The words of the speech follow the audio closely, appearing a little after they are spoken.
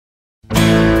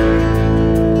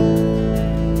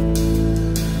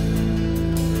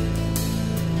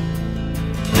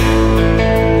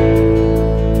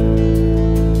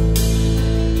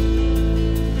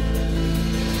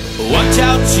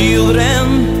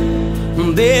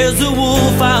There's a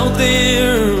wolf out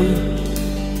there.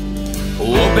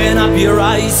 Open up your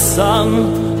eyes,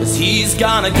 son, 'cause he's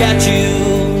gonna get you.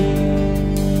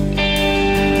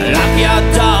 Lock your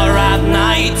door at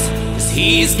night, 'cause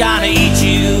he's gonna eat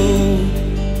you.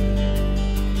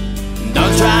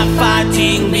 Don't try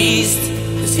fighting beast,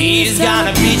 'cause he's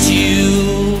gonna beat you.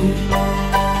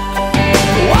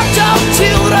 Watch out,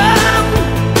 children,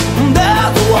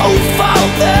 there's a wolf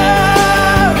out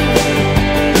there.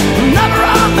 Never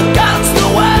run against the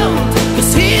wind,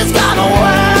 'cause he's gonna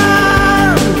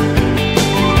win.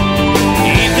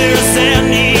 If there's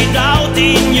any doubt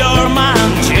in your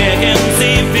mind, check and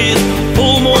see if he's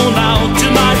full moon out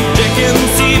tonight. Check and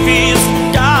see if he's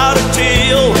got a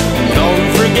tail. Don't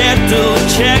forget to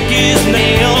check his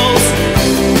nails.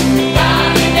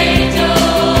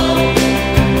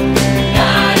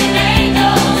 Guardian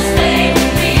angel, stay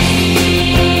with me.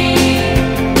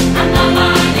 I'm on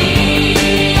my knees.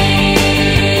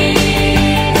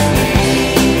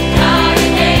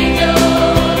 Guardian angel,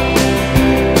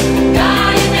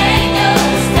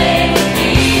 stay with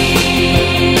me.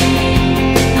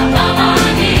 I'm on my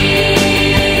knees.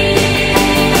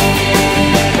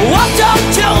 Watch out,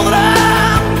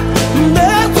 children,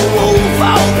 there's a wolf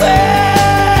out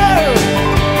there.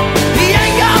 He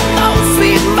ain't got no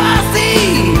sweet mercy,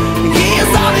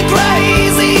 he's only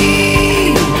crazy.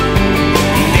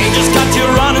 They just got you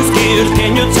running scared.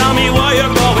 Can you tell me where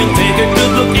you're going? Take a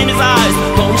good look in his eyes,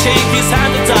 don't shake his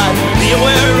hand tight. Be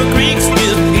aware of Greek's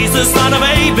gift, he's the son of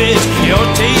a bitch. Your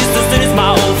taste is in his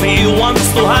mouth, he wants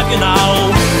to have you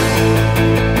now.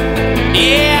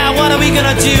 Yeah, what are we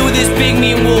gonna do with this big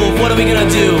mean wolf? What are we gonna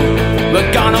do?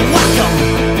 We're gonna whack him.